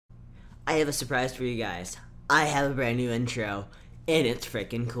I have a surprise for you guys. I have a brand new intro, and it's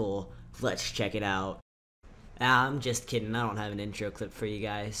freaking cool. Let's check it out. I'm just kidding, I don't have an intro clip for you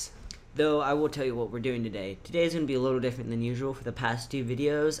guys. Though I will tell you what we're doing today. Today is going to be a little different than usual. For the past two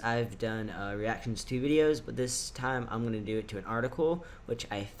videos, I've done reactions to videos, but this time I'm going to do it to an article, which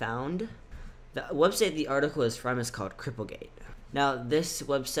I found. The website the article is from is called Cripplegate. Now, this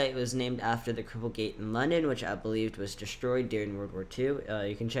website was named after the Cripplegate in London, which I believed was destroyed during World War II.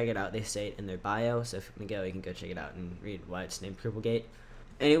 You can check it out. They say it in their bio, so if you want to go, you can go check it out and read why it's named Cripplegate.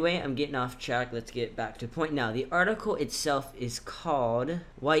 Anyway, I'm getting off track. Let's get back to the point now. The article itself is called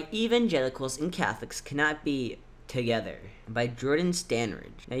Why Evangelicals and Catholics Cannot Be Together by Jordan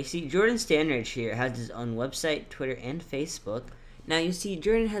Standridge. Now, you see, Jordan Standridge here has his own website, Twitter, and Facebook. Now, you see,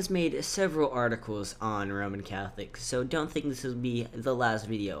 Jordan has made several articles on Roman Catholics, so don't think this will be the last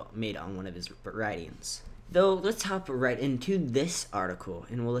video made on one of his writings. Though, let's hop right into this article,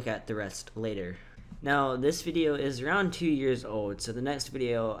 and we'll look at the rest later. Now, this video is around 2 years old, so the next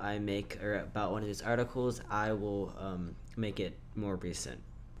video I make about one of his articles, I will make it more recent.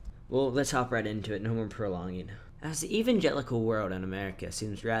 Well, let's hop right into it, no more prolonging. As the evangelical world in America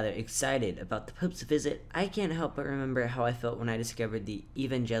seems rather excited about the Pope's visit, I can't help but remember how I felt when I discovered the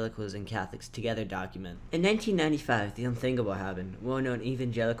Evangelicals and Catholics Together document. In 1995, the unthinkable happened. Well-known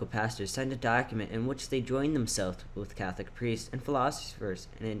evangelical pastors signed a document in which they joined themselves with Catholic priests and philosophers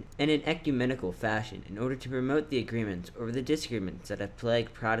in an ecumenical fashion in order to promote the agreements over the disagreements that have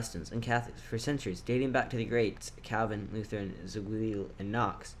plagued Protestants and Catholics for centuries, dating back to the greats Calvin, Luther, Zwingli, and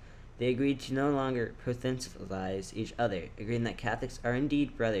Knox. They agreed to no longer prothensalize each other, agreeing that Catholics are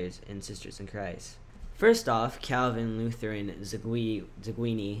indeed brothers and sisters in Christ. First off, Calvin, Luther, and Zwingli,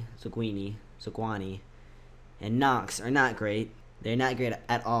 and Knox are not great. They're not great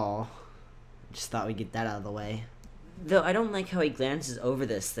at all. Just thought we'd get that out of the way. Though I don't like how he glances over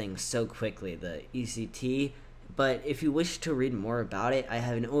this thing so quickly, the ECT. But if you wish to read more about it, I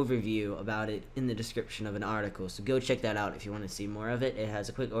have an overview about it in the description of an article, so go check that out if you want to see more of it. It has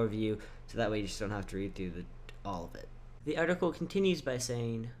a quick overview, so that way you just don't have to read through all of it. The article continues by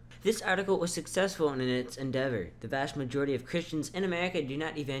saying, "This article was successful in its endeavor. The vast majority of Christians in America do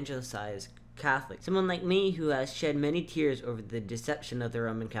not evangelize Catholics. Someone like me, who has shed many tears over the deception of the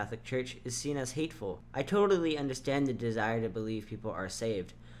Roman Catholic Church, is seen as hateful. I totally understand the desire to believe people are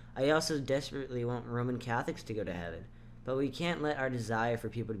saved. I also desperately want Roman Catholics to go to heaven, but we can't let our desire for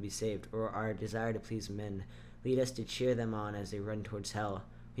people to be saved or our desire to please men lead us to cheer them on as they run towards hell.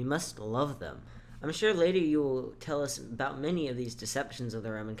 We must love them." I'm sure later you will tell us about many of these deceptions of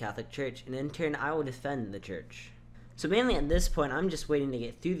the Roman Catholic Church, and in turn I will defend the Church. So mainly at this point, I'm just waiting to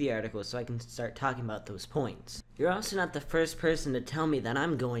get through the article so I can start talking about those points. You're also not the first person to tell me that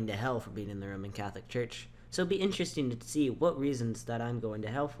I'm going to hell for being in the Roman Catholic Church. So it'll be interesting to see what reasons that I'm going to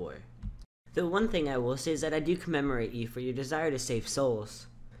hell for. The one thing I will say is that I do commemorate you for your desire to save souls.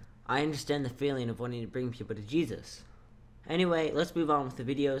 I understand the feeling of wanting to bring people to Jesus. Anyway, let's move on with the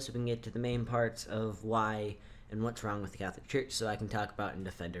video so we can get to the main parts of why and what's wrong with the Catholic Church so I can talk about and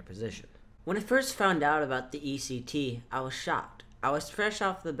defend our position. When I first found out about the ECT, I was shocked. I was fresh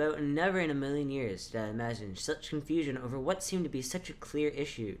off the boat and never in a million years did I imagine such confusion over what seemed to be such a clear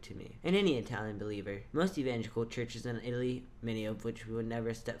issue to me and any Italian believer. Most evangelical churches in Italy, many of which we would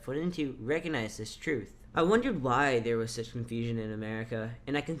never step foot into, recognize this truth. I wondered why there was such confusion in America,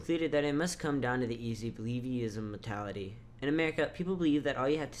 and I concluded that it must come down to the easy believism mentality. In America, people believe that all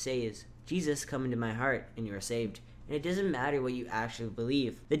you have to say is, "Jesus, come into my heart," and you are saved. And it doesn't matter what you actually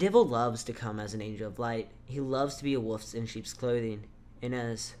believe. The devil loves to come as an angel of light. He loves to be a wolf in sheep's clothing. And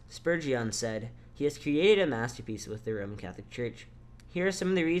as Spurgeon said, he has created a masterpiece with the Roman Catholic Church. Here are some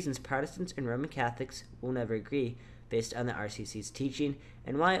of the reasons Protestants and Roman Catholics will never agree, based on the RCC's teaching,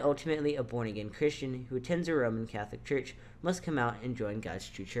 and why ultimately a born-again Christian who attends a Roman Catholic Church must come out and join God's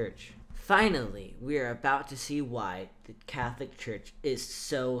true church. Finally, we are about to see why the Catholic Church is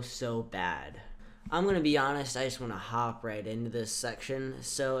so bad. I'm going to be honest, I just want to hop right into this section,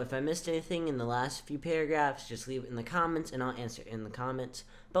 so if I missed anything in the last few paragraphs, just leave it in the comments and I'll answer it in the comments.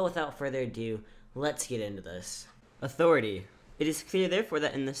 But without further ado, let's get into this. Authority. It is clear therefore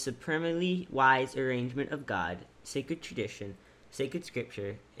that in the supremely wise arrangement of God, sacred tradition, sacred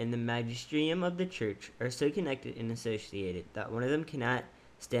scripture, and the magisterium of the Church are so connected and associated that one of them cannot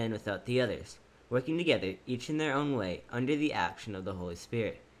stand without the others, working together, each in their own way, under the action of the Holy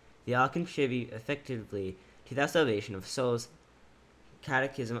Spirit. They all contribute effectively to the salvation of souls.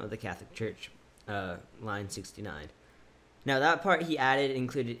 Catechism of the Catholic Church, line 69. Now that part he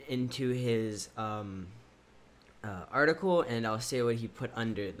included into his article, and I'll say what he put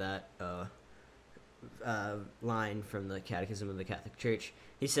under that line from the Catechism of the Catholic Church.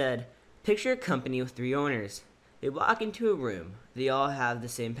 He said, Picture a company with 3 owners. They walk into a room. They all have the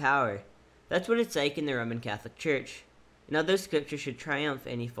same power. That's what it's like in the Roman Catholic Church. And although Scripture should triumph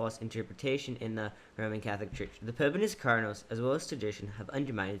any false interpretation in the Roman Catholic Church, the Pope and his cardinals, as well as tradition, have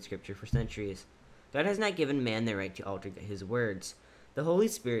undermined Scripture for centuries. God has not given man the right to alter his words. The Holy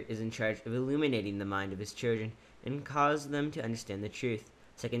Spirit is in charge of illuminating the mind of his children and cause them to understand the truth.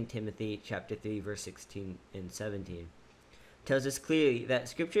 2 Timothy chapter 3, verse 16 and 17 tells us clearly that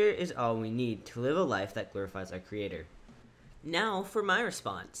Scripture is all we need to live a life that glorifies our Creator. Now for my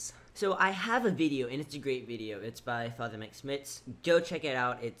response. So I have a video, and it's a great video. It's by Father Mike Schmitz. Go check it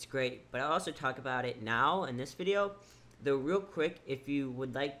out. It's great. But I'll also talk about it now in this video. Though real quick, if you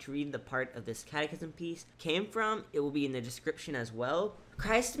would like to read the part of this catechism piece came from, it will be in the description as well.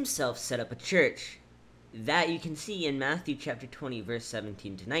 Christ himself set up a church. That you can see in Matthew chapter 20, verse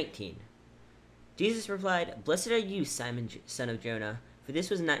 17 to 19. Jesus replied, "Blessed are you, Simon, son of Jonah, for this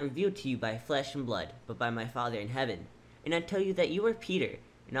was not revealed to you by flesh and blood, but by my Father in heaven. And I tell you that you are Peter,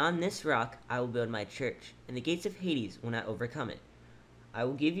 and on this rock I will build my church, and the gates of Hades will not overcome it. I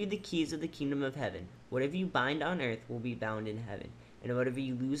will give you the keys of the kingdom of heaven. Whatever you bind on earth will be bound in heaven, and whatever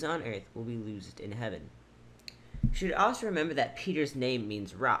you loose on earth will be loosed in heaven." You should also remember that Peter's name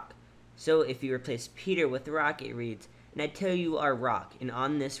means rock. So if you replace Peter with rock, it reads, "And I tell you are rock, and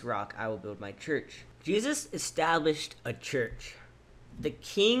on this rock I will build my church." Jesus established a church. The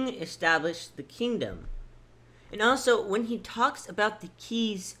king established the kingdom. And also, when he talks about the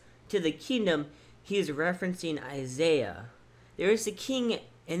keys to the kingdom, he is referencing Isaiah. There is the king,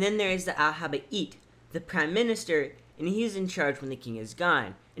 and then there is the Al-Haba'it, the prime minister, and he is in charge when the king is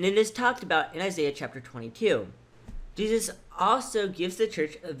gone. And it is talked about in Isaiah chapter 22. Jesus also gives the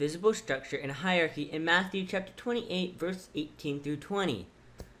church a visible structure and hierarchy in Matthew chapter 28, verse 18 through 20.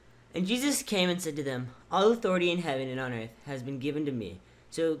 "And Jesus came and said to them, All authority in heaven and on earth has been given to me.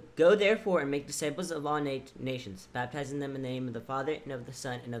 So go therefore and make disciples of all nations, baptizing them in the name of the Father, and of the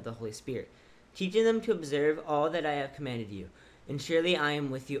Son, and of the Holy Spirit, teaching them to observe all that I have commanded you. And surely I am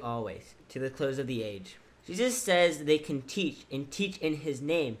with you always, to the close of the age." Jesus says they can teach, and teach in his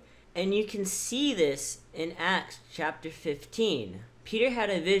name. And you can see this in Acts chapter 15. Peter had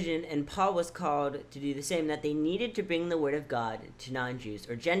a vision, and Paul was called to do the same, that they needed to bring the word of God to non-Jews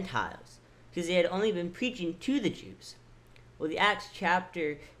or Gentiles, because they had only been preaching to the Jews. Well, the Acts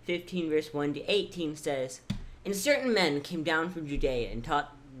chapter 15, verse 1 to 18 says, "And certain men came down from Judea and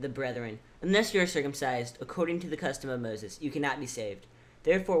taught the brethren, Unless you are circumcised according to the custom of Moses, you cannot be saved.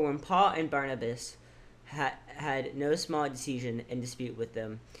 Therefore, when Paul and Barnabas had no small decision and dispute with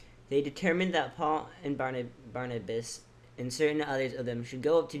them, they determined that Paul and Barnabas and certain others of them should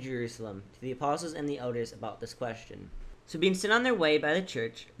go up to Jerusalem, to the apostles and the elders about this question. So being sent on their way by the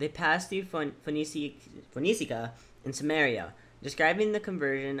church, they passed through Phoenicia and Samaria, describing the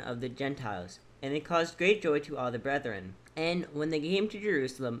conversion of the Gentiles, and they caused great joy to all the brethren. And when they came to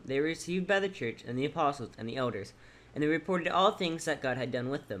Jerusalem, they were received by the church and the apostles and the elders, and they reported all things that God had done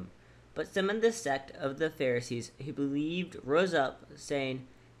with them. But some of the sect of the Pharisees who believed rose up, saying,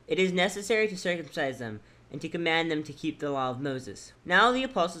 It is necessary to circumcise them, and to command them to keep the law of Moses. Now the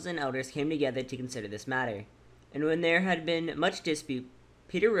apostles and elders came together to consider this matter. And when there had been much dispute,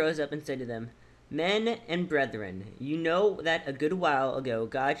 Peter rose up and said to them, Men and brethren, you know that a good while ago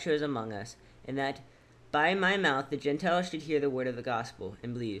God chose among us, and that by my mouth the Gentiles should hear the word of the gospel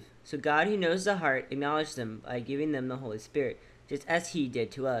and believe. So God, who knows the heart, acknowledged them by giving them the Holy Spirit, just as he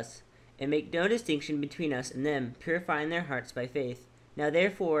did to us, and make no distinction between us and them, purifying their hearts by faith. Now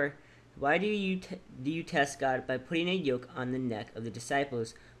therefore, why do you test God by putting a yoke on the neck of the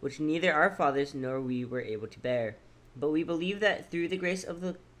disciples, which neither our fathers nor we were able to bear? But we believe that through the grace of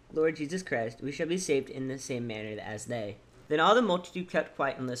the Lord Jesus Christ, we shall be saved in the same manner as they. Then all the multitude kept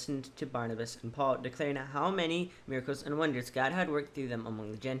quiet and listened to Barnabas and Paul, declaring how many miracles and wonders God had worked through them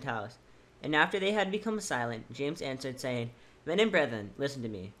among the Gentiles. And after they had become silent, James answered, saying, Men and brethren, listen to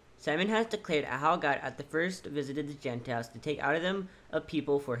me. Simon has declared how God at the first visited the Gentiles to take out of them a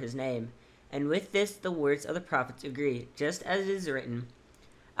people for his name. And with this the words of the prophets agree, just as it is written,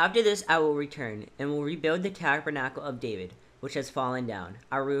 After this I will return, and will rebuild the tabernacle of David, which has fallen down.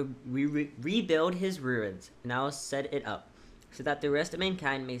 I will rebuild his ruins, and I will set it up, so that the rest of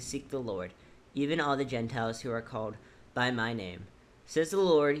mankind may seek the Lord, even all the Gentiles who are called by my name, says the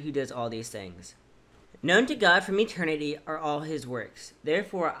Lord who does all these things. Known to God from eternity are all his works.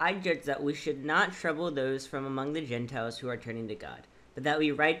 Therefore I judge that we should not trouble those from among the Gentiles who are turning to God, but that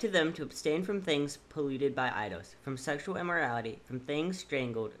we write to them to abstain from things polluted by idols, from sexual immorality, from things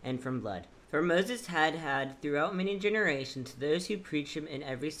strangled, and from blood. For Moses had throughout many generations those who preach him in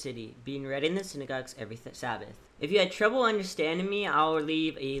every city, being read in the synagogues every Sabbath. If you had trouble understanding me, I'll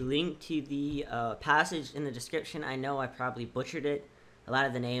leave a link to the passage in the description. I know I probably butchered it, a lot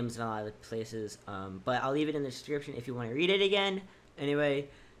of the names and a lot of the places, but I'll leave it in the description if you want to read it again. Anyway,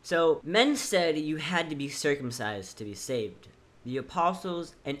 so men said you had to be circumcised to be saved. The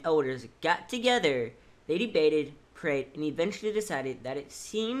apostles and elders got together, they debated, prayed, and eventually decided that it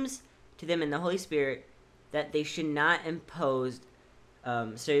seems to them in the Holy Spirit that they should not impose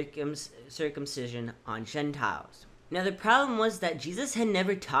circumcision on Gentiles. Now the problem was that Jesus had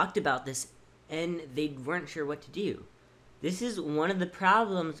never talked about this and they weren't sure what to do. This is one of the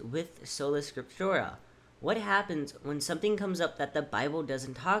problems with sola scriptura. What happens when something comes up that the Bible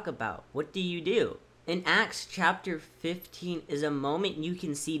doesn't talk about? What do you do? In Acts chapter 15 is a moment you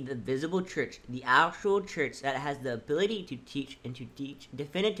can see the visible church, the actual church that has the ability to teach and to teach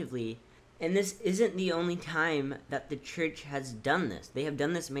definitively. And this isn't the only time that the church has done this. They have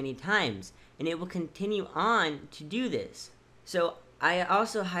done this many times, and it will continue on to do this. So I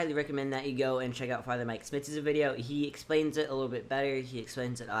also highly recommend that you go and check out Father Mike Smitz's video. He explains it a little bit better. He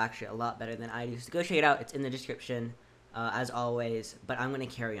explains it actually a lot better than I do. So go check it out. It's in the description, as always. But I'm going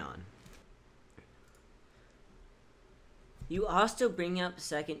to carry on. You also bring up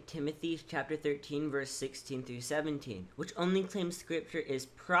 2 Timothy chapter 13, verse 16 through 17, which only claims Scripture is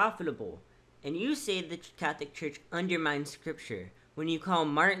profitable. And you say the Catholic Church undermines Scripture when you call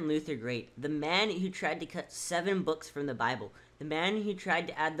Martin Luther great, the man who tried to cut 7 books from the Bible, the man who tried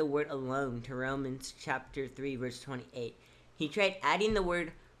to add the word alone to Romans chapter 3, verse 28. He tried adding the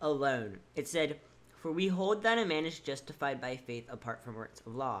word alone. It said, "For we hold that a man is justified by faith apart from works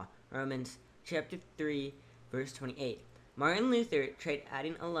of law." Romans chapter 3, verse 28. Martin Luther tried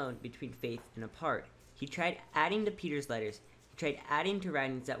adding alone between faith and apart. He tried adding to Peter's letters. He tried adding to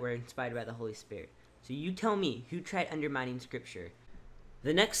writings that were inspired by the Holy Spirit. So you tell me, who tried undermining Scripture?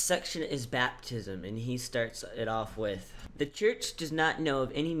 The next section is baptism, and he starts it off with, "The Church does not know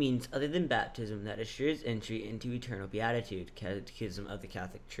of any means other than baptism that assures entry into eternal beatitude." Catechism of the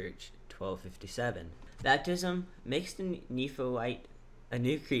Catholic Church, 1257. Baptism makes the Neophyte a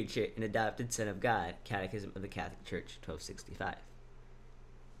new creature, an adopted son of God. Catechism of the Catholic Church, 1265.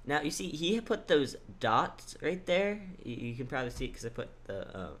 Now, you see, he put those dots right there. You can probably see it because I put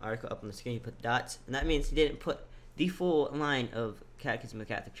the article up on the screen. He put dots, and that means he didn't put the full line of Catechism of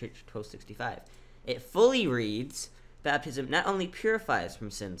the Catholic Church, 1265. It fully reads, "Baptism not only purifies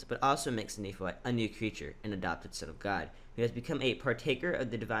from sins, but also makes the Neophyte a new creature, an adopted son of God, who has become a partaker of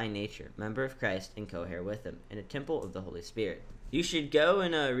the divine nature, member of Christ, and co-heir with him, in a temple of the Holy Spirit." You should go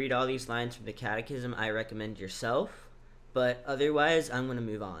and read all these lines from the Catechism. I recommend yourself, but otherwise I'm going to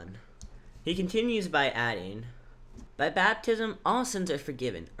move on. He continues by adding, "By baptism all sins are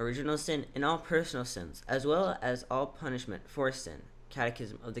forgiven, original sin and all personal sins, as well as all punishment for sin."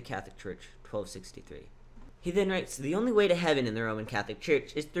 Catechism of the Catholic Church, 1263. He then writes, "The only way to heaven in the Roman Catholic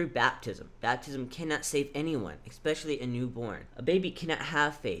Church is through baptism. Baptism cannot save anyone, especially a newborn. A baby cannot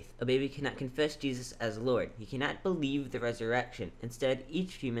have faith. A baby cannot confess Jesus as Lord. He cannot believe the resurrection. Instead,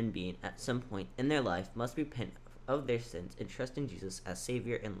 each human being at some point in their life must repent of their sins and trust in Jesus as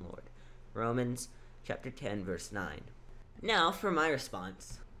Savior and Lord." Romans chapter 10, verse 9. Now for my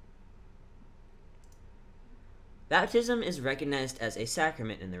response. Baptism is recognized as a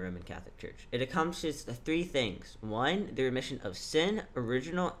sacrament in the Roman Catholic Church. It accomplishes 3 things. 1, the remission of sin,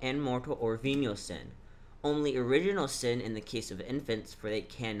 original and mortal or venial sin. Only original sin in the case of infants, for they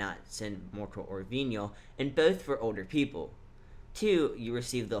cannot sin mortal or venial, and both for older people. 2, you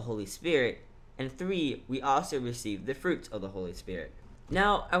receive the Holy Spirit. And 3, we also receive the fruits of the Holy Spirit.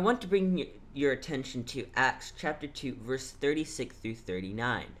 Now, I want to bring your attention to Acts chapter 2, verse 36 through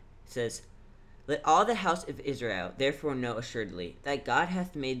 39. It says, "Let all the house of Israel therefore know assuredly that God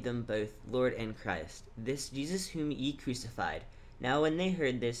hath made them both Lord and Christ, this Jesus whom ye crucified." Now when they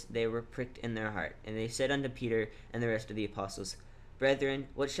heard this, they were pricked in their heart, and they said unto Peter and the rest of the apostles, "Brethren,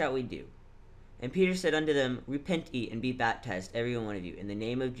 what shall we do?" And Peter said unto them, "Repent ye, and be baptized every one of you in the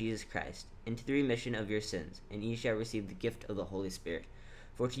name of Jesus Christ, into the remission of your sins, and ye shall receive the gift of the Holy Spirit.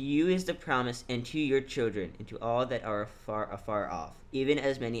 For to you is the promise, and to your children, and to all that are afar off, even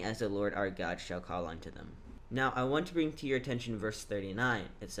as many as the Lord our God shall call unto them." Now I want to bring to your attention verse 39.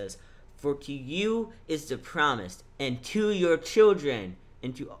 It says, "For to you is the promise, and to your children,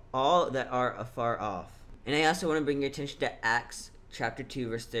 and to all that are afar off." And I also want to bring your attention to Acts chapter 2,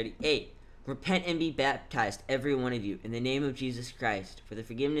 verse 38. "Repent and be baptized, every one of you, in the name of Jesus Christ, for the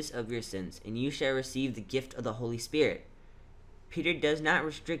forgiveness of your sins, and you shall receive the gift of the Holy Spirit." Peter does not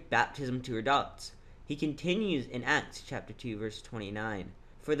restrict baptism to adults. He continues in Acts chapter 2, verse 29.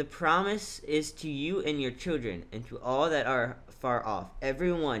 For the promise is to you and your children, and to all that are far off,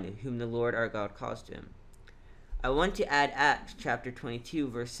 every one whom the Lord our God calls to him. I want to add Acts chapter 22,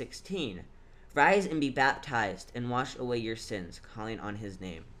 verse 16. Rise and be baptized, and wash away your sins, calling on his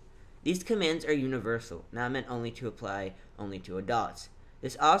name. These commands are universal, not meant only to apply only to adults.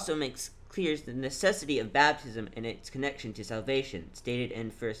 This also makes clear the necessity of baptism and its connection to salvation, stated in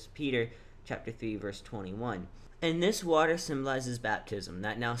 1 Peter chapter 3, verse 21. And this water symbolizes baptism,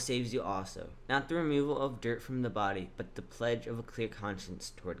 that now saves you also, not the removal of dirt from the body, but the pledge of a clear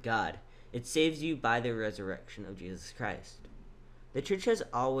conscience toward God. It saves you by the resurrection of Jesus Christ. The church has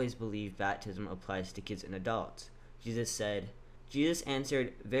always believed baptism applies to kids and adults. Jesus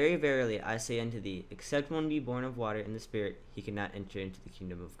answered, Very verily I say unto thee, except one be born of water and the Spirit, he cannot enter into the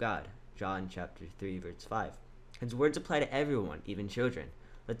kingdom of God. John chapter 3, verse 5. His words apply to everyone, even children.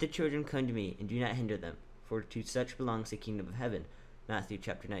 Let the children come to me, and do not hinder them, for to such belongs the kingdom of heaven. Matthew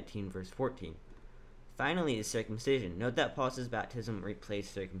chapter 19, verse 14. Finally is circumcision. Note that Paul says baptism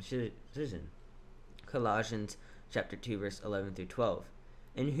replaced circumcision. Colossians chapter 2, verse 11 through 12.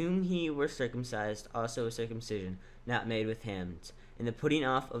 In whom he were circumcised also a circumcision not made with hands, in the putting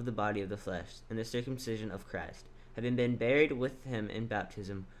off of the body of the flesh, and the circumcision of Christ, having been buried with him in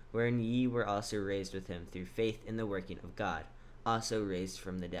baptism, wherein ye were also raised with him through faith in the working of God, also raised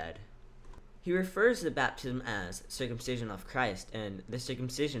from the dead. He refers to the baptism as circumcision of Christ and the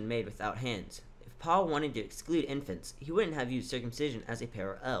circumcision made without hands. If Paul wanted to exclude infants, he wouldn't have used circumcision as a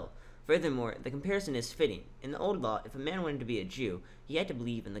parallel. Furthermore, the comparison is fitting. In the Old Law, if a man wanted to be a Jew, he had to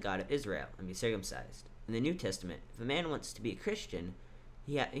believe in the God of Israel and be circumcised. In the New Testament, if a man wants to be a Christian,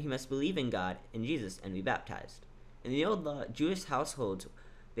 he must believe in God and Jesus and be baptized. In the Old Law, Jewish households,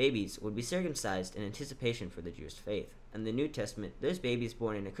 babies would be circumcised in anticipation for the Jewish faith. In the New Testament, those babies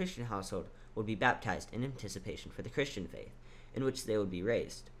born in a Christian household would be baptized in anticipation for the Christian faith, in which they would be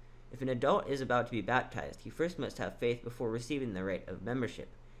raised. If an adult is about to be baptized, he first must have faith before receiving the rite of membership.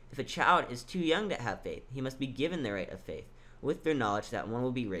 If a child is too young to have faith, he must be given the rite of faith, with their knowledge that one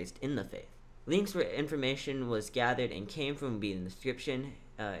will be raised in the faith. Links where information was gathered and came from will be in the description.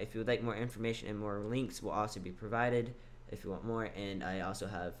 If you would like more information and more links will also be provided if you want more, and I also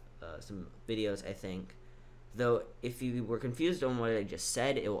have some videos, I think. Though, if you were confused on what I just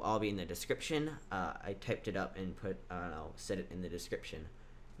said, it will all be in the description. I typed it up and said it in the description.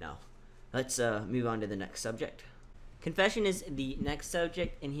 Now, let's move on to the next subject. Confession is the next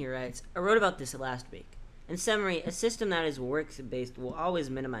subject, and he writes, I wrote about this last week. In summary, a system that is works-based will always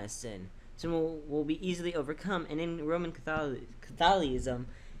minimize sin. Sin will be easily overcome, and in Roman Catholicism,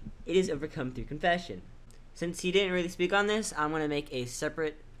 it is overcome through confession. Since he didn't really speak on this, I'm going to make a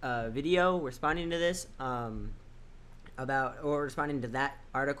separate video responding to this, responding to that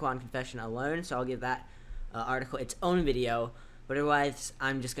article on confession alone, so I'll give that article its own video, but otherwise,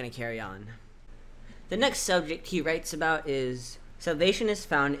 I'm just going to carry on. The next subject he writes about is salvation is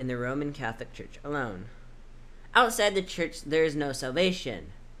found in the Roman Catholic Church alone. Outside the church, there is no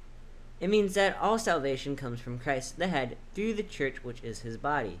salvation. It means that all salvation comes from Christ, the head, through the church, which is his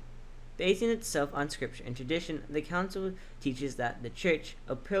body. Basing itself on scripture and tradition, the council teaches that the church,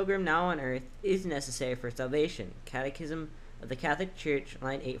 a pilgrim now on earth, is necessary for salvation. Catechism of the Catholic Church,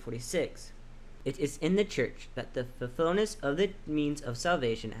 line 846. It is in the church that the fulfillment of the means of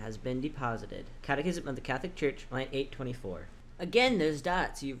salvation has been deposited. Catechism of the Catholic Church, line 824. Again, there's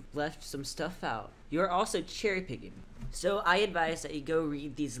dots. You've left some stuff out. You are also cherry picking. So I advise that you go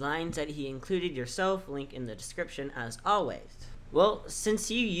read these lines that he included yourself, link in the description as always. Well, since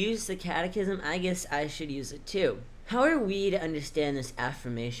you use the catechism, I guess I should use it too. How are we to understand this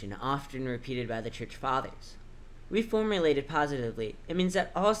affirmation often repeated by the church fathers? Reformulated positively, it means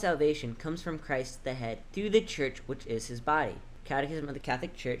that all salvation comes from Christ the head through the church, which is his body. Catechism of the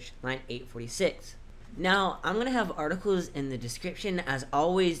Catholic Church, line 846. Now, I'm going to have articles in the description. As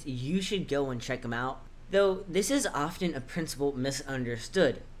always, you should go and check them out. Though, this is often a principle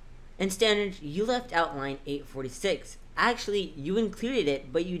misunderstood. In Standridge, you left out line 846. Actually, you included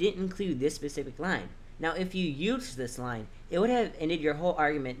it, but you didn't include this specific line. Now, if you used this line, it would have ended your whole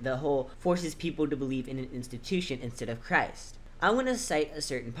argument, the whole forces people to believe in an institution instead of Christ. I'm going to cite a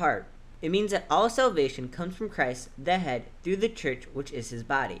certain part. It means that all salvation comes from Christ, the head, through the church, which is his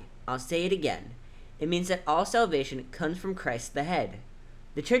body. I'll say it again. It means that all salvation comes from Christ, the head.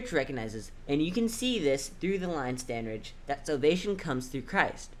 The church recognizes, and you can see this through the line Standridge, that salvation comes through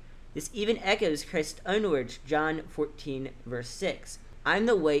Christ. This even echoes Christ's own words, John 14, verse 6. I'm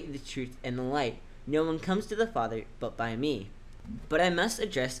the way, the truth, and the light. No one comes to the Father but by me. But I must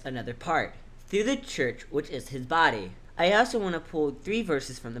address another part. Through the church, which is his body. I also want to pull 3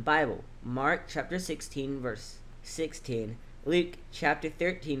 verses from the Bible. Mark chapter 16, verse 16. Luke chapter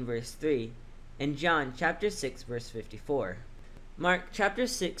 13 verse 3, and John chapter 6 verse 54. Mark chapter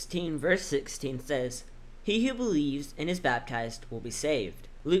 16 verse 16 says, "He who believes and is baptized will be saved."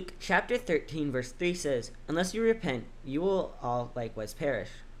 Luke chapter 13 verse 3 says, "Unless you repent, you will all likewise perish."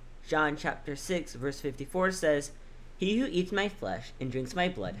 John chapter 6 verse 54 says, "He who eats my flesh and drinks my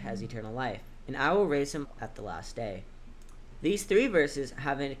blood has eternal life, and I will raise him at the last day." These three verses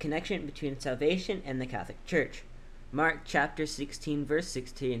have a connection between salvation and the Catholic Church. Mark chapter 16 verse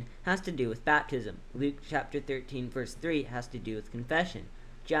 16 has to do with baptism. Luke chapter 13 verse 3 has to do with confession.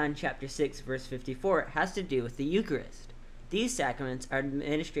 John chapter 6 verse 54 has to do with the Eucharist. These sacraments are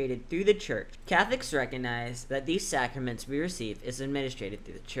administered through the Church. Catholics recognize that these sacraments we receive is administered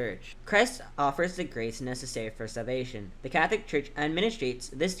through the Church. Christ offers the grace necessary for salvation. The Catholic Church administrates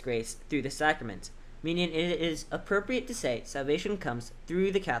this grace through the sacraments, meaning it is appropriate to say salvation comes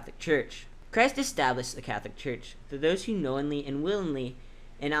through the Catholic Church. Christ established the Catholic Church for those who knowingly and willingly,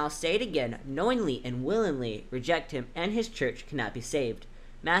 and I'll say it again, knowingly and willingly reject him and his church cannot be saved.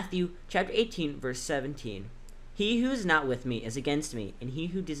 Matthew chapter 18 verse 17. "He who is not with me is against me, and he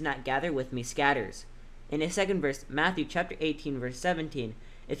who does not gather with me scatters." In a second verse, Matthew chapter 18 verse 17,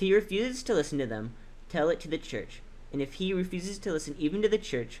 "If he refuses to listen to them, tell it to the church. And if he refuses to listen even to the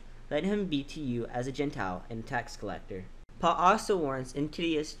church, let him be to you as a Gentile and a tax collector." Paul also warns in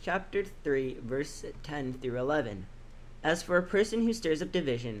Titus chapter 3 verse 10 through 11, "As for a person who stirs up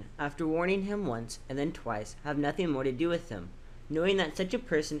division, after warning him once and then twice, have nothing more to do with him, knowing that such a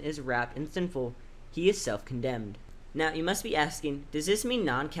person is wrapped and sinful, he is self-condemned." Now, you must be asking, does this mean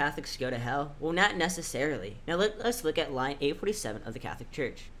non-Catholics go to hell? Well, not necessarily. Now, let's look at line 847 of the Catholic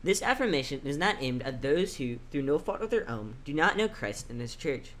Church. This affirmation is not aimed at those who, through no fault of their own, do not know Christ and his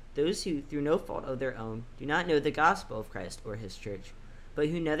church, those who, through no fault of their own, do not know the gospel of Christ or his church, but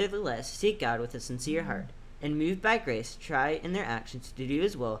who nevertheless seek God with a sincere heart, and moved by grace try in their actions to do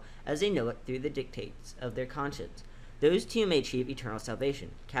as well as they know it through the dictates of their conscience. Those too may achieve eternal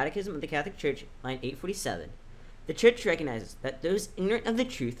salvation. Catechism of the Catholic Church, line 847. The Church recognizes that those ignorant of the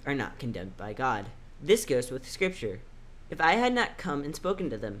truth are not condemned by God. This goes with Scripture. "If I had not come and spoken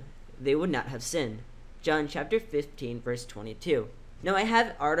to them, they would not have sinned." John chapter 15, verse 22. Now, I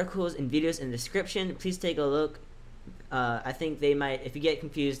have articles and videos in the description. Please take a look. I think they might, if you get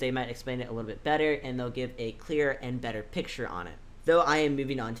confused, they might explain it a little bit better, and they'll give a clearer and better picture on it. Though I am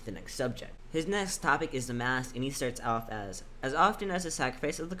moving on to the next subject. His next topic is the Mass, and he starts off as often as the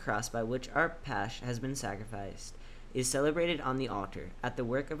sacrifice of the cross by which our Pasch has been sacrificed is celebrated on the altar, at the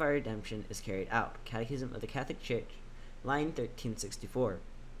work of our redemption is carried out." Catechism of the Catholic Church, line 1364.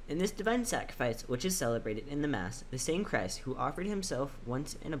 In this divine sacrifice, which is celebrated in the Mass, the same Christ who offered himself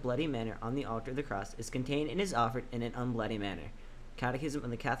once in a bloody manner on the altar of the cross is contained and is offered in an unbloody manner. Catechism of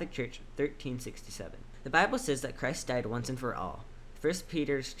the Catholic Church, 1367. The Bible says that Christ died once and for all. 1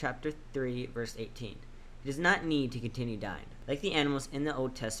 Peter chapter 3, verse 18. He does not need to continue dying, like the animals in the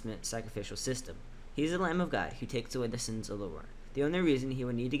Old Testament sacrificial system. He is the Lamb of God who takes away the sins of the world. The only reason he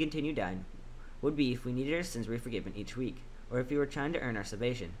would need to continue dying would be if we needed our sins forgiven each week, or if we were trying to earn our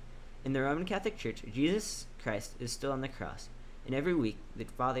salvation. In the Roman Catholic Church, Jesus Christ is still on the cross, and every week the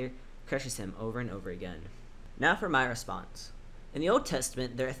Father crushes him over and over again. Now for my response. In the Old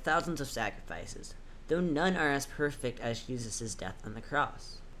Testament, there are thousands of sacrifices, though none are as perfect as Jesus' death on the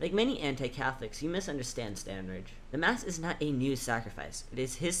cross. Like many anti-Catholics, you misunderstand Standridge. The Mass is not a new sacrifice. It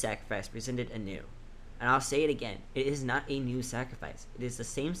is his sacrifice presented anew. And I'll say it again, it is not a new sacrifice. It is the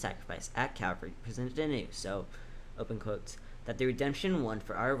same sacrifice at Calvary presented anew, so, open quotes, that the redemption won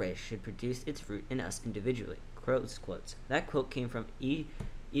for our race should produce its fruit in us individually, close quotes. That quote came from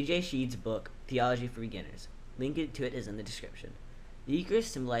E.J. Sheed's book, Theology for Beginners. Link to it is in the description. The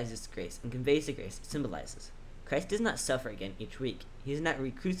Eucharist symbolizes grace and conveys the grace it symbolizes. Christ does not suffer again each week. He is not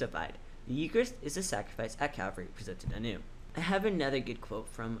re-crucified. The Eucharist is a sacrifice at Calvary presented anew. I have another good quote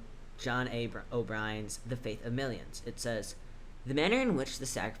from John A. O'Brien's The Faith of Millions. It says, "The manner in which the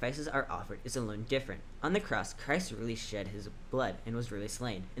sacrifices are offered is alone different. On the cross, Christ really shed his blood and was really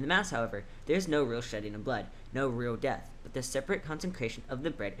slain. In the Mass, however, there is no real shedding of blood, no real death, but the separate consecration of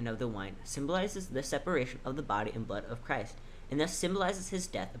the bread and of the wine symbolizes the separation of the body and blood of Christ, and thus symbolizes his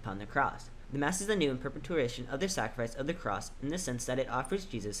death upon the cross. The Mass is the new and perpetuation of the sacrifice of the cross in the sense that it offers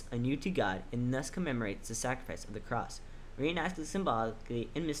Jesus anew to God and thus commemorates the sacrifice of the cross, reenacts symbolically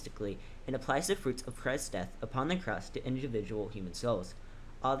and mystically, and applies the fruits of Christ's death upon the cross to individual human souls.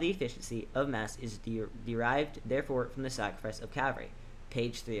 All the efficiency of Mass is derived, therefore, from the sacrifice of Calvary."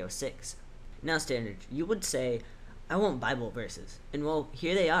 Page 306. Now, Standridge, you would say, I want Bible verses. And well,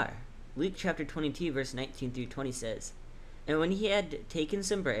 here they are. Luke chapter 22, verse 19 through 20 says, And when he had taken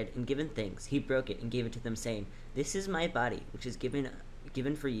some bread and given thanks, he broke it and gave it to them, saying, "This is my body, which is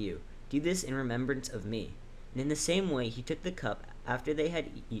given for you. Do this in remembrance of me." And in the same way he took the cup after they had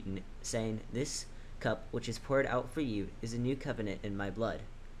eaten, saying, "This cup, which is poured out for you, is a new covenant in my blood."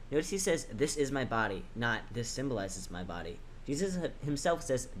 Notice he says, "This is my body," not "this symbolizes my body." Jesus himself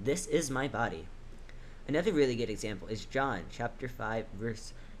says, "This is my body." Another really good example is John chapter 5,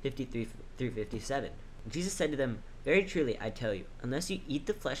 verse 53 through 57. Jesus said to them, "Very truly I tell you, unless you eat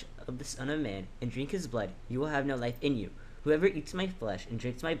the flesh of the Son of Man and drink his blood, you will have no life in you. Whoever eats my flesh and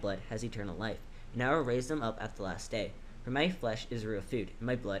drinks my blood has eternal life, and I will raise them up at the last day. For my flesh is real food, and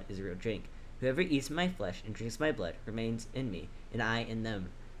my blood is real drink. Whoever eats my flesh and drinks my blood remains in me, and I in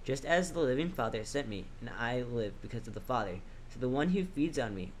them. Just as the living Father sent me, and I live because of the Father, so the one who feeds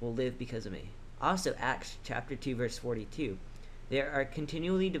on me will live because of me." Also, Acts chapter 2, verse 42. They are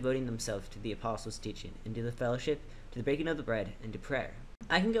continually devoting themselves to the apostles' teaching, and to the fellowship, to the breaking of the bread, and to prayer.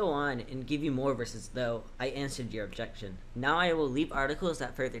 I can go on and give you more verses, though I answered your objection. Now I will leave articles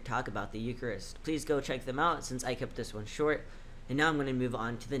that further talk about the Eucharist. Please go check them out, since I kept this one short. And now I'm going to move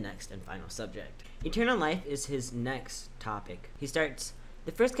on to the next and final subject. Eternal life is his next topic. He starts,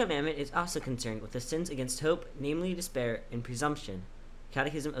 "The first commandment is also concerned with the sins against hope, namely despair and presumption."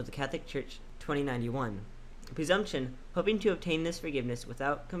 Catechism of the Catholic Church, 2091. Presumption, hoping to obtain this forgiveness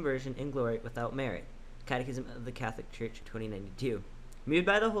without conversion and glory without merit. Catechism of the Catholic Church, 2092. Moved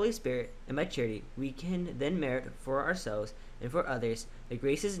by the Holy Spirit and by charity, we can then merit for ourselves and for others the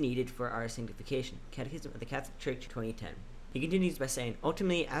graces needed for our sanctification. Catechism of the Catholic Church, 2010. He continues by saying,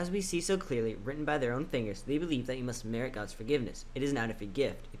 "Ultimately, as we see so clearly, written by their own fingers, they believe that you must merit God's forgiveness. It is not a free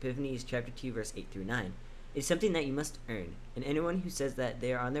gift." Epiphanies chapter 2, verse 8 through 9. "It is something that you must earn, and anyone who says that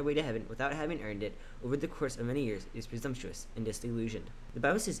they are on their way to heaven without having earned it over the course of many years is presumptuous and disillusioned." The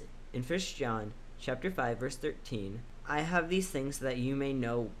Bible says in 1 John chapter 5, verse 13, "I have these things so that you may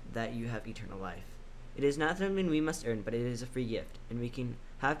know that you have eternal life." It is not something we must earn, but it is a free gift, and we can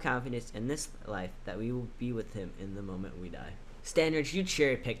have confidence in this life that we will be with him in the moment we die. Standridge, you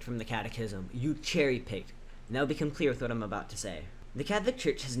cherry-picked from the Catechism. You cherry-picked. And that will become clear with what I'm about to say. The Catholic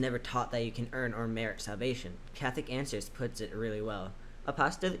Church has never taught that you can earn or merit salvation. Catholic Answers puts it really well.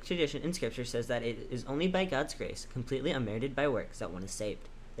 Apostolic tradition in Scripture says that it is only by God's grace, completely unmerited by works, that one is saved.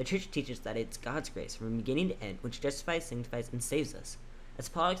 The Church teaches that it's God's grace, from beginning to end, which justifies, sanctifies, and saves us. As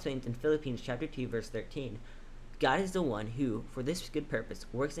Paul explains in Philippians chapter 2, verse 13, God is the one who, for this good purpose,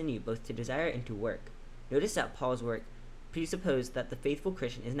 works in you both to desire and to work. Notice that Paul's work presupposed that the faithful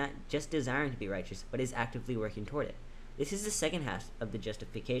Christian is not just desiring to be righteous, but is actively working toward it. This is the second half of the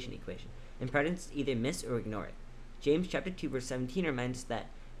justification equation, and Protestants either miss or ignore it. James chapter 2, verse 17 reminds us that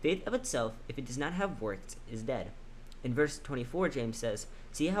faith of itself, if it does not have works, is dead. In verse 24, James says,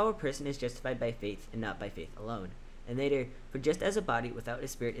 "See how a person is justified by faith and not by faith alone." And later, "For just as a body without a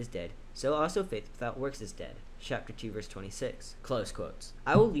spirit is dead, so also faith without works is dead." Chapter 2, verse 26. Close quotes.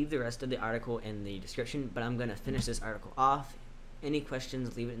 I will leave the rest of the article in the description, but I'm going to finish this article off. Any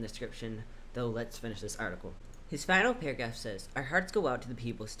questions, leave it in the description, though let's finish this article. His final paragraph says, "Our hearts go out to the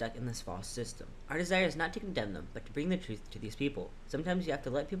people stuck in this false system. Our desire is not to condemn them, but to bring the truth to these people. Sometimes you have to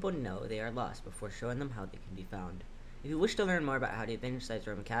let people know they are lost before showing them how they can be found. If you wish to learn more about how to evangelize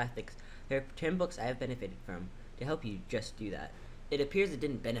Roman Catholics, there are 10 books I have benefited from to help you just do that." It appears it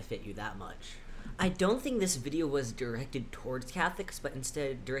didn't benefit you that much. I don't think this video was directed towards Catholics, but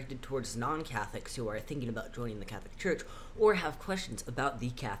instead directed towards non-Catholics who are thinking about joining the Catholic Church or have questions about the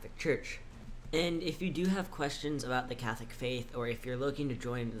Catholic Church. And if you do have questions about the Catholic faith, or if you're looking to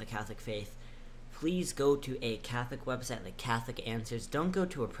join the Catholic faith, please go to a Catholic website like Catholic Answers. Don't go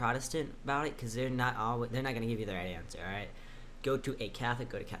to a Protestant about it, because they're not going to give you the right answer, alright? Go to a Catholic,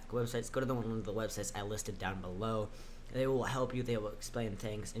 go to Catholic websites, go to one of the websites I listed down below. They will help you, they will explain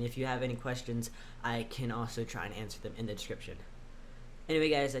things, and if you have any questions, I can also try and answer them in the description. Anyway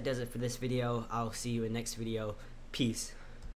guys, that does it for this video. I'll see you in the next video. Peace.